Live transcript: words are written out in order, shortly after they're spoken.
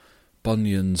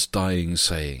Bunyan's Dying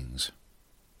Sayings.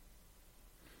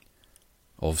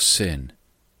 Of sin.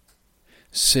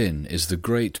 Sin is the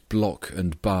great block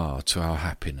and bar to our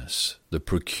happiness, the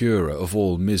procurer of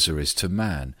all miseries to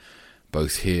man,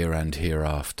 both here and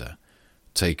hereafter.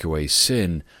 Take away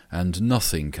sin, and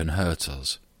nothing can hurt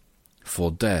us. For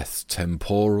death,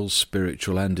 temporal,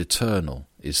 spiritual, and eternal,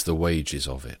 is the wages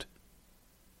of it.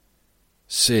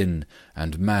 Sin,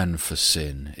 and man for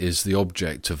sin, is the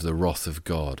object of the wrath of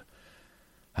God.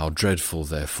 How dreadful,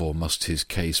 therefore, must his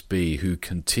case be who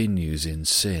continues in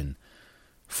sin,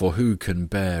 for who can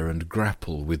bear and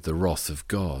grapple with the wrath of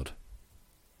God?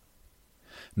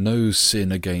 No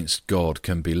sin against God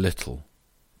can be little,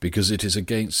 because it is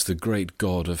against the great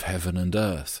God of heaven and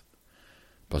earth.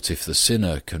 But if the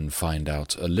sinner can find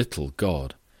out a little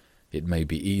God, it may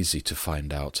be easy to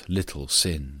find out little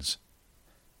sins.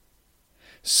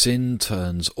 Sin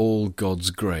turns all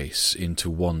God's grace into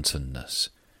wantonness.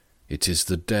 It is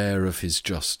the dare of his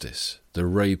justice, the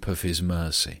rape of his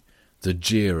mercy, the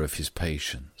jeer of his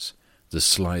patience, the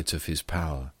slight of his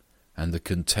power, and the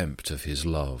contempt of his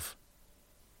love.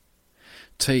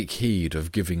 Take heed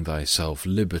of giving thyself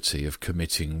liberty of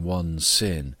committing one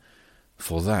sin,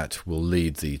 for that will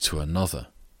lead thee to another,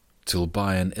 till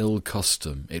by an ill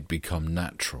custom it become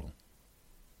natural.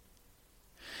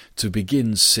 To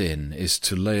begin sin is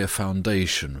to lay a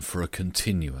foundation for a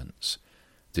continuance.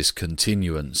 This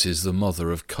continuance is the mother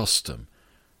of custom,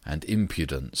 and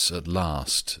impudence at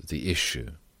last the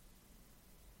issue.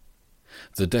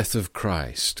 The death of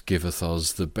Christ giveth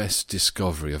us the best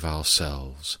discovery of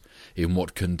ourselves, in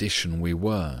what condition we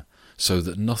were, so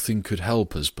that nothing could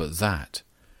help us but that,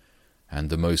 and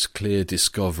the most clear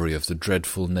discovery of the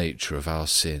dreadful nature of our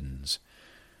sins.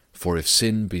 For if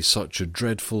sin be such a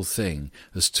dreadful thing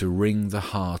as to wring the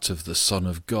heart of the Son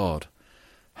of God,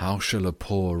 how shall a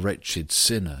poor wretched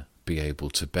sinner be able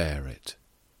to bear it?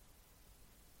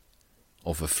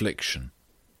 Of affliction.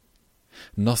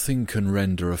 Nothing can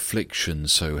render affliction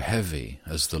so heavy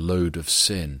as the load of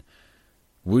sin.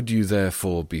 Would you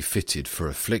therefore be fitted for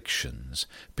afflictions,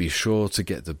 be sure to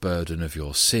get the burden of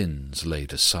your sins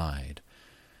laid aside,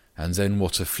 and then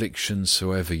what affliction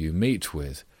soever you meet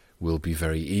with will be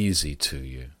very easy to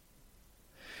you.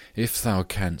 If thou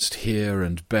canst hear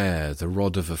and bear the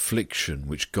rod of affliction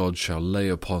which God shall lay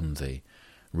upon thee,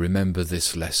 remember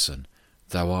this lesson: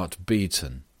 thou art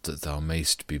beaten that thou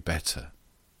mayst be better.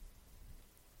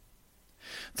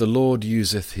 The Lord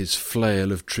useth his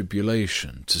flail of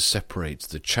tribulation to separate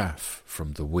the chaff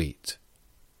from the wheat.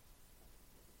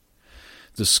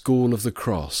 The school of the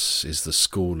cross is the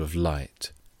school of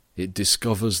light. It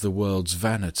discovers the world's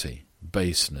vanity,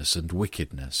 baseness, and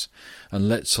wickedness, and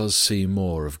lets us see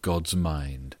more of God's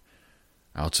mind.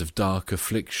 Out of dark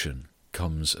affliction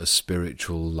comes a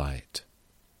spiritual light.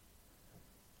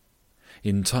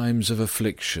 In times of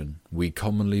affliction we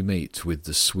commonly meet with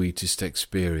the sweetest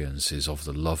experiences of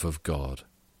the love of God.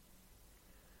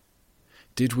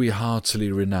 Did we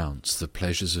heartily renounce the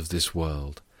pleasures of this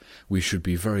world, we should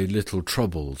be very little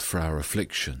troubled for our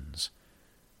afflictions.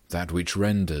 That which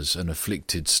renders an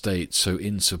afflicted state so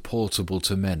insupportable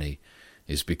to many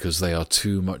is because they are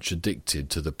too much addicted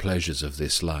to the pleasures of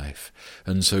this life,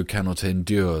 and so cannot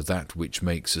endure that which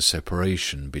makes a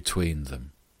separation between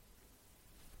them.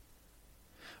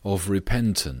 Of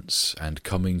repentance and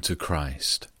coming to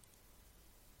Christ.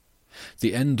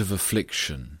 The end of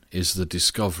affliction is the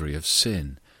discovery of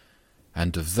sin,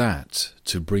 and of that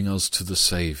to bring us to the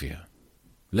Saviour.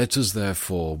 Let us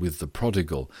therefore with the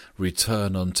prodigal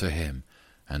return unto him,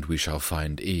 and we shall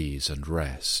find ease and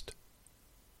rest.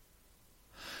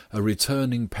 A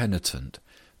returning penitent,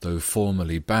 though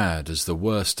formerly bad as the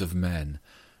worst of men,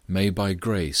 may by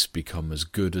grace become as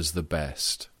good as the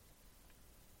best.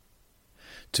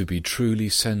 To be truly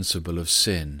sensible of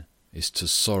sin is to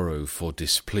sorrow for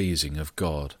displeasing of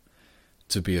God,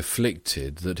 to be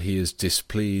afflicted that he is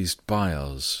displeased by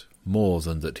us more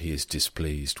than that he is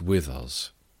displeased with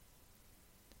us.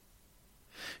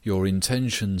 Your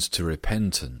intentions to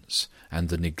repentance and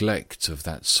the neglect of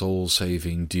that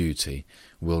soul-saving duty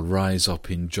will rise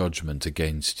up in judgment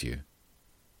against you.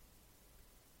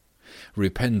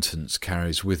 Repentance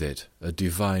carries with it a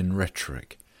divine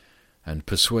rhetoric, and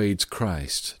persuades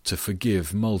Christ to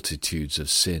forgive multitudes of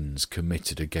sins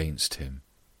committed against him.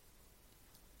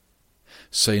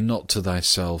 Say not to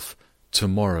thyself,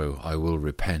 tomorrow I will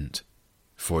repent,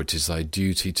 for it is thy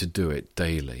duty to do it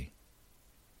daily.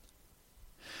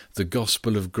 The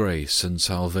gospel of grace and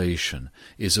salvation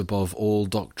is above all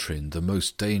doctrine the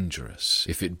most dangerous,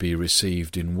 if it be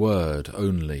received in word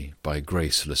only by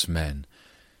graceless men,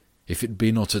 if it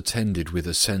be not attended with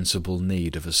a sensible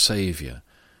need of a Saviour,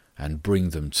 and bring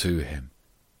them to him.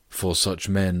 For such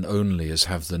men only as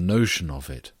have the notion of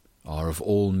it are of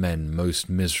all men most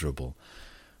miserable,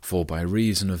 for by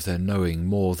reason of their knowing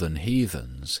more than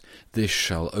heathens, this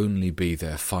shall only be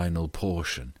their final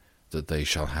portion, that they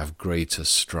shall have greater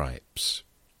stripes.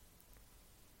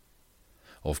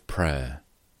 Of prayer.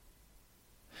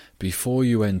 Before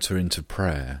you enter into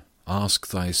prayer, ask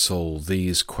thy soul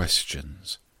these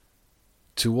questions.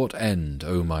 To what end,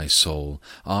 O my soul,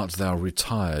 art thou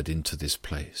retired into this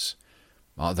place?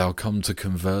 Art thou come to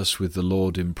converse with the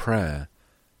Lord in prayer?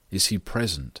 Is he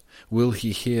present? Will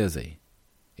he hear thee?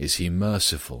 Is he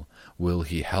merciful? Will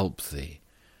he help thee?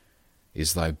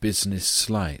 Is thy business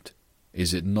slight?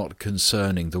 Is it not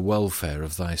concerning the welfare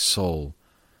of thy soul?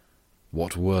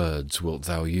 What words wilt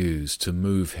thou use to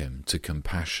move him to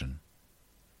compassion?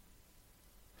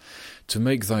 To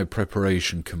make thy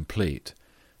preparation complete,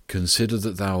 consider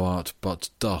that thou art but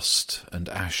dust and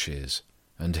ashes,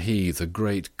 and he, the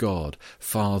great God,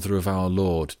 Father of our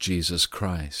Lord Jesus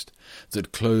Christ,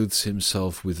 that clothes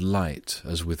himself with light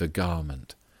as with a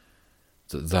garment,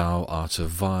 that thou art a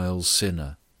vile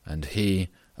sinner, and he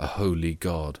a holy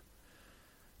God,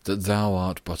 that thou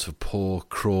art but a poor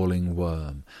crawling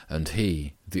worm, and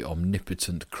he the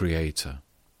omnipotent Creator.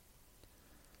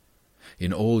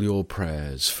 In all your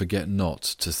prayers forget not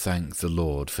to thank the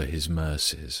Lord for his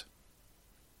mercies.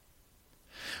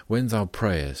 When thou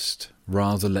prayest,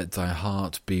 rather let thy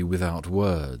heart be without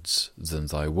words than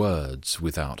thy words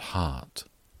without heart.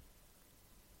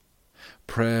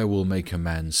 Prayer will make a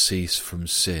man cease from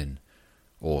sin,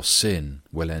 or sin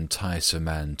will entice a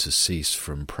man to cease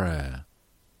from prayer.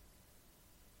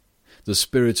 The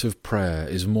spirit of prayer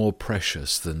is more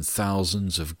precious than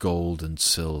thousands of gold and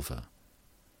silver.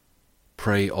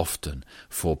 Pray often,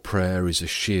 for prayer is a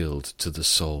shield to the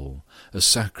soul, a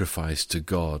sacrifice to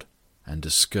God, and a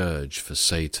scourge for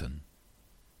Satan.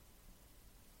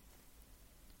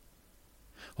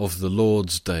 Of the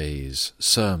Lord's days,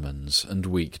 sermons, and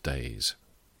weekdays.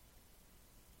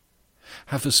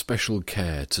 Have a special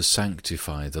care to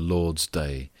sanctify the Lord's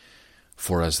day,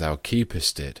 for as thou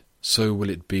keepest it, so will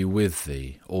it be with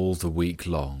thee all the week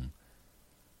long.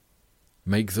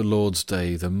 Make the Lord's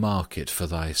day the market for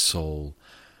thy soul.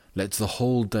 Let the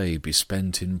whole day be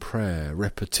spent in prayer,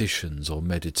 repetitions, or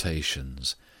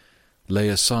meditations. Lay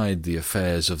aside the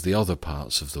affairs of the other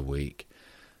parts of the week.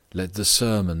 Let the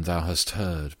sermon thou hast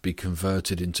heard be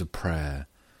converted into prayer.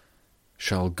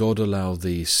 Shall God allow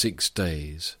thee 6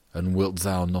 days, and wilt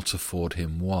thou not afford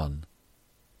him 1?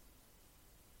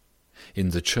 In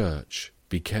the church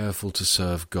be careful to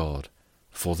serve God,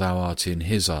 for thou art in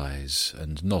his eyes,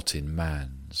 and not in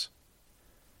man's.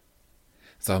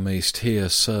 Thou mayst hear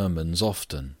sermons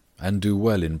often, and do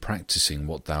well in practising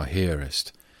what thou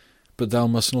hearest, but thou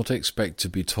must not expect to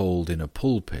be told in a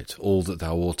pulpit all that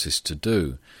thou oughtest to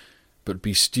do, but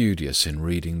be studious in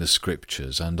reading the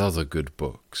Scriptures and other good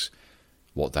books.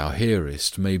 What thou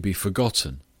hearest may be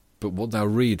forgotten, but what thou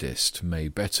readest may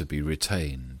better be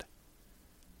retained.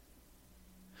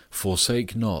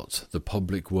 Forsake not the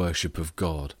public worship of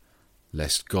God,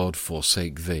 lest God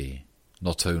forsake thee,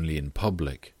 not only in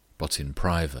public, but in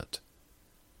private.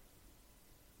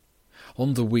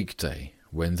 On the weekday,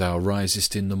 when thou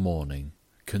risest in the morning,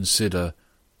 consider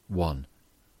 1.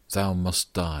 Thou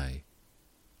must die.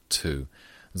 2.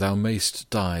 Thou mayst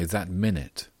die that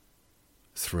minute.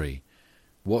 3.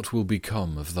 What will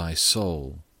become of thy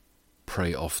soul?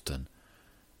 Pray often.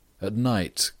 At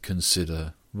night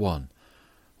consider 1.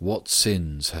 What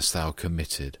sins hast thou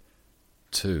committed?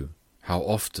 2. How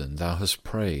often thou hast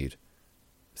prayed?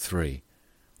 3.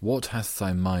 What hath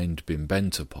thy mind been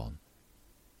bent upon?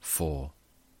 4.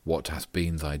 What hath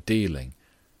been thy dealing?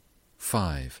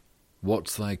 5. What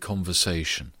thy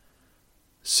conversation?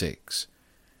 6.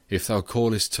 If thou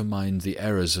callest to mind the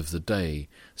errors of the day,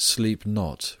 sleep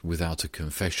not without a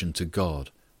confession to God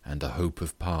and a hope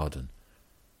of pardon.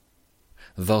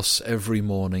 Thus every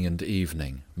morning and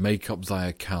evening make up thy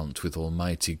account with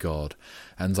Almighty God,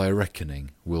 and thy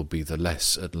reckoning will be the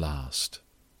less at last.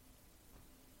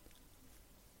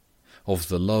 Of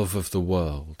the love of the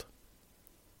world.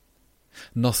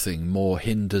 Nothing more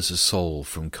hinders a soul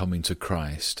from coming to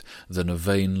Christ than a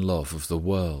vain love of the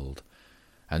world,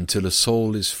 and till a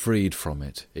soul is freed from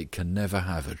it, it can never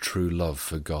have a true love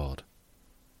for God.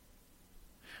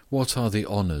 What are the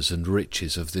honours and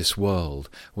riches of this world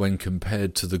when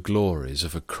compared to the glories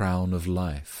of a crown of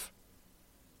life?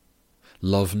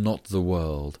 Love not the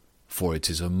world, for it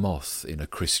is a moth in a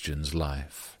Christian's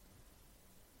life.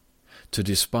 To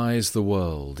despise the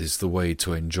world is the way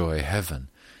to enjoy heaven,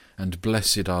 and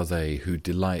blessed are they who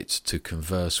delight to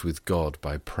converse with God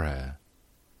by prayer.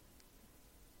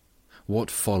 What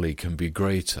folly can be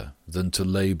greater than to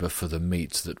labour for the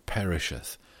meat that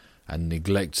perisheth, and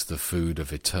neglect the food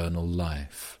of eternal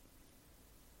life?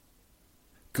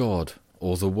 God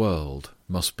or the world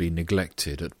must be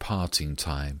neglected at parting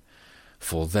time,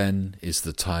 for then is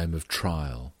the time of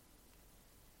trial.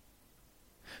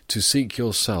 To seek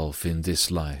yourself in this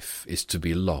life is to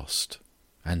be lost,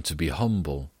 and to be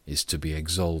humble is to be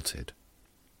exalted.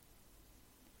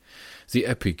 The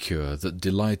epicure that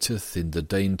delighteth in the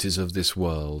dainties of this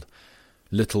world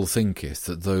little thinketh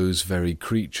that those very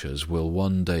creatures will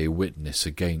one day witness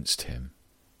against him.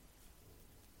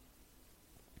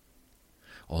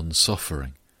 On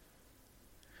suffering.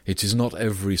 It is not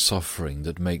every suffering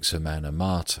that makes a man a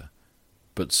martyr,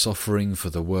 but suffering for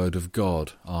the word of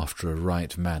God after a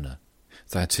right manner,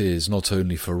 that is, not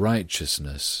only for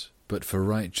righteousness, but for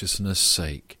righteousness'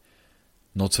 sake,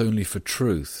 not only for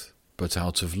truth, but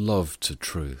out of love to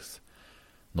truth,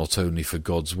 not only for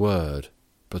God's word,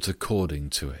 but according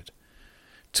to it,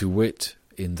 to wit,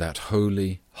 in that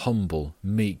holy, humble,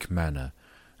 meek manner,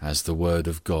 as the word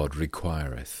of God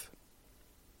requireth.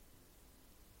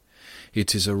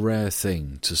 It is a rare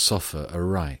thing to suffer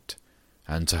aright,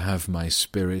 and to have my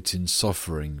spirit in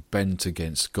suffering bent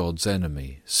against God's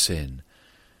enemy, sin.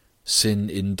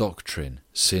 Sin in doctrine,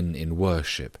 sin in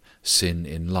worship, sin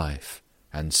in life,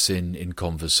 and sin in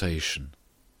conversation.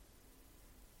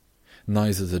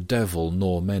 Neither the devil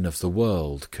nor men of the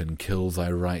world can kill thy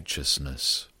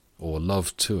righteousness, or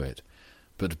love to it,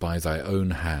 but by thy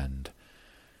own hand,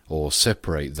 or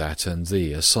separate that and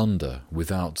thee asunder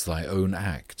without thy own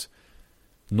act.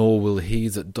 Nor will he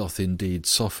that doth indeed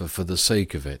suffer for the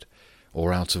sake of it,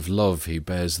 or out of love he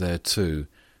bears thereto,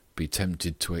 be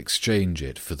tempted to exchange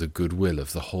it for the good will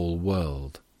of the whole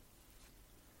world.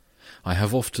 I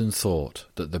have often thought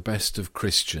that the best of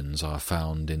Christians are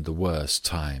found in the worst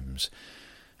times,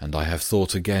 and I have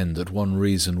thought again that one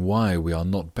reason why we are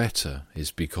not better is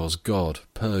because God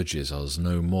purges us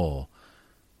no more.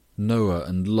 Noah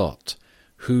and Lot,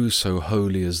 who so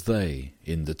holy as they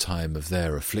in the time of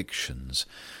their afflictions,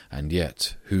 and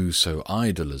yet who so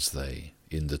idle as they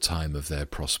in the time of their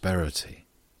prosperity?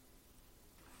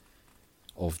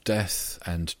 Of death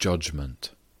and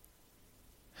judgment.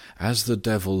 As the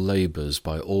devil labours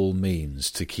by all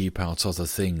means to keep out other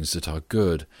things that are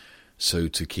good, so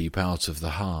to keep out of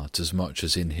the heart as much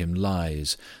as in him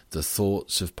lies the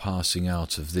thoughts of passing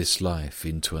out of this life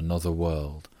into another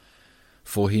world.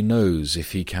 For he knows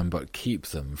if he can but keep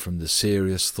them from the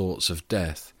serious thoughts of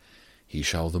death, he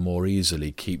shall the more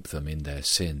easily keep them in their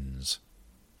sins.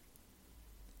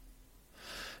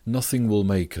 Nothing will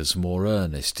make us more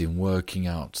earnest in working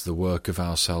out the work of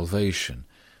our salvation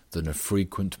than a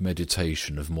frequent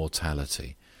meditation of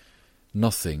mortality.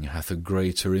 Nothing hath a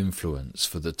greater influence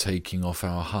for the taking off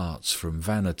our hearts from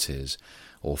vanities,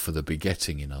 or for the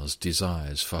begetting in us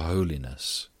desires for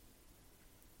holiness.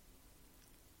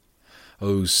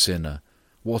 O sinner,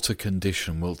 what a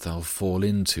condition wilt thou fall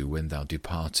into when thou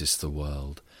departest the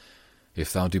world?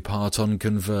 If thou depart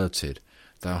unconverted,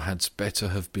 thou hadst better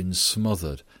have been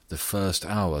smothered the first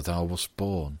hour thou wast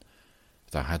born.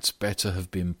 Thou hadst better have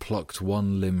been plucked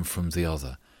one limb from the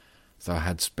other. Thou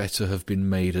hadst better have been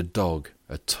made a dog,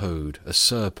 a toad, a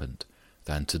serpent,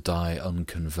 than to die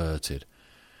unconverted.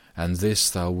 And this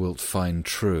thou wilt find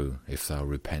true if thou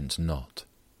repent not.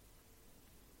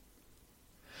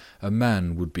 A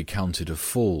man would be counted a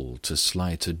fool to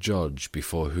slight a judge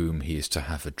before whom he is to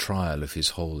have a trial of his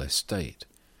whole estate.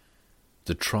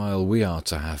 The trial we are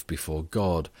to have before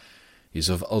God is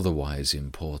of otherwise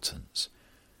importance.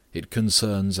 It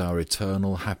concerns our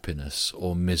eternal happiness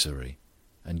or misery,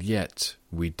 and yet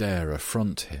we dare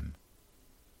affront him.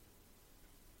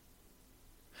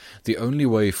 The only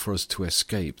way for us to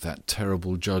escape that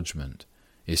terrible judgment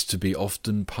is to be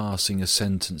often passing a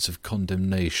sentence of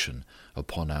condemnation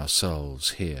upon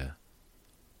ourselves here.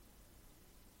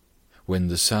 When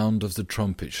the sound of the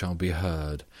trumpet shall be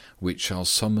heard, which shall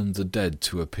summon the dead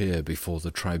to appear before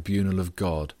the tribunal of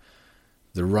God,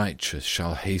 the righteous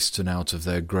shall hasten out of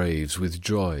their graves with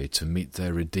joy to meet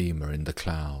their Redeemer in the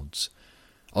clouds.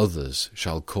 Others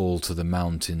shall call to the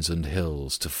mountains and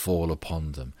hills to fall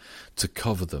upon them, to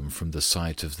cover them from the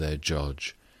sight of their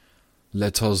judge.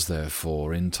 Let us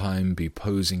therefore in time be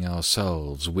posing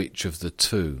ourselves which of the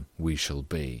two we shall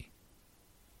be.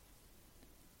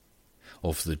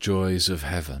 Of the joys of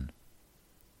heaven.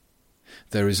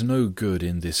 There is no good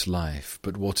in this life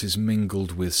but what is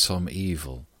mingled with some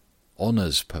evil.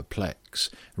 Honours perplex,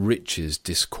 riches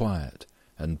disquiet,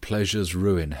 and pleasures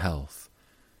ruin health.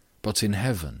 But in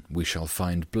heaven we shall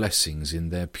find blessings in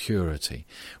their purity,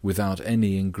 without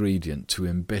any ingredient to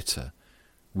embitter,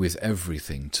 with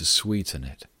everything to sweeten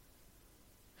it.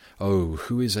 Oh,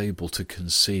 who is able to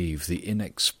conceive the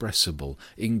inexpressible,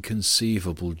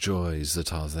 inconceivable joys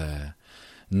that are there?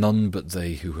 None but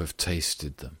they who have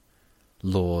tasted them.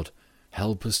 Lord,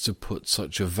 help us to put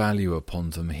such a value upon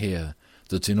them here,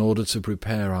 that in order to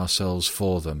prepare ourselves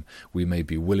for them, we may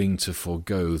be willing to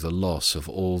forego the loss of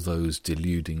all those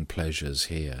deluding pleasures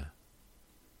here.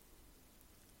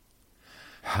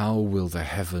 How will the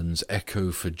heavens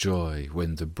echo for joy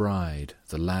when the bride,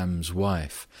 the Lamb's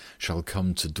wife, shall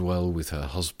come to dwell with her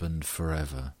husband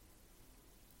forever?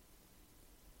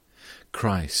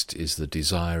 Christ is the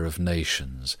desire of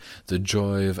nations, the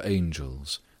joy of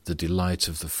angels, the delight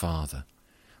of the Father.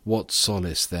 What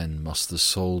solace then must the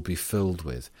soul be filled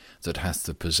with that hath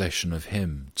the possession of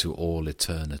him to all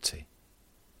eternity?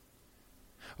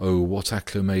 Oh, what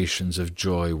acclamations of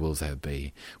joy will there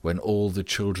be when all the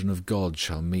children of God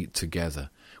shall meet together,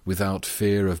 without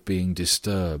fear of being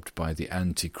disturbed by the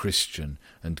anti-Christian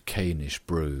and Cainish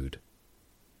brood.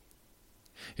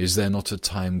 Is there not a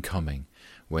time coming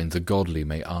when the godly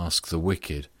may ask the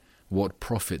wicked what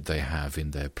profit they have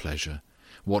in their pleasure,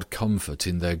 what comfort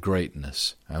in their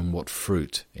greatness, and what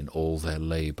fruit in all their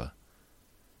labour?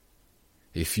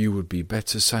 If you would be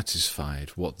better satisfied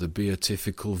what the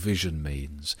beatifical vision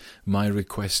means, my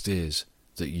request is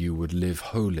that you would live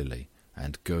holily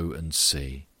and go and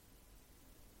see.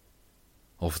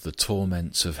 Of the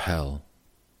torments of hell.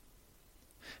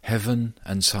 Heaven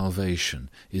and salvation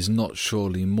is not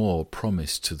surely more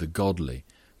promised to the godly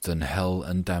than hell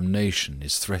and damnation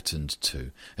is threatened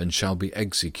to, and shall be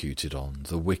executed on,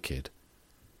 the wicked.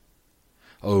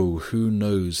 Oh, who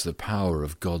knows the power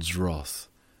of God's wrath?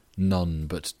 None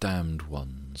but damned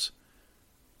ones.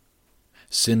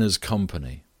 Sinners'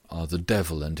 company are the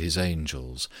devil and his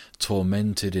angels,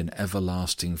 tormented in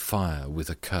everlasting fire with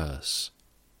a curse.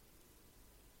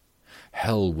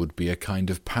 Hell would be a kind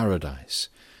of paradise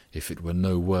if it were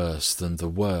no worse than the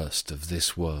worst of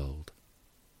this world.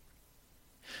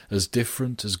 As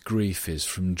different as grief is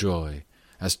from joy,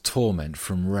 as torment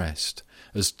from rest,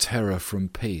 as terror from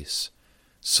peace,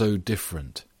 so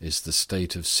different is the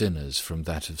state of sinners from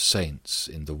that of saints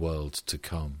in the world to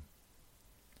come.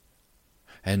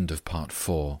 End of Part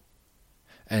 4.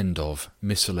 End of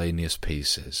Miscellaneous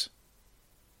Pieces.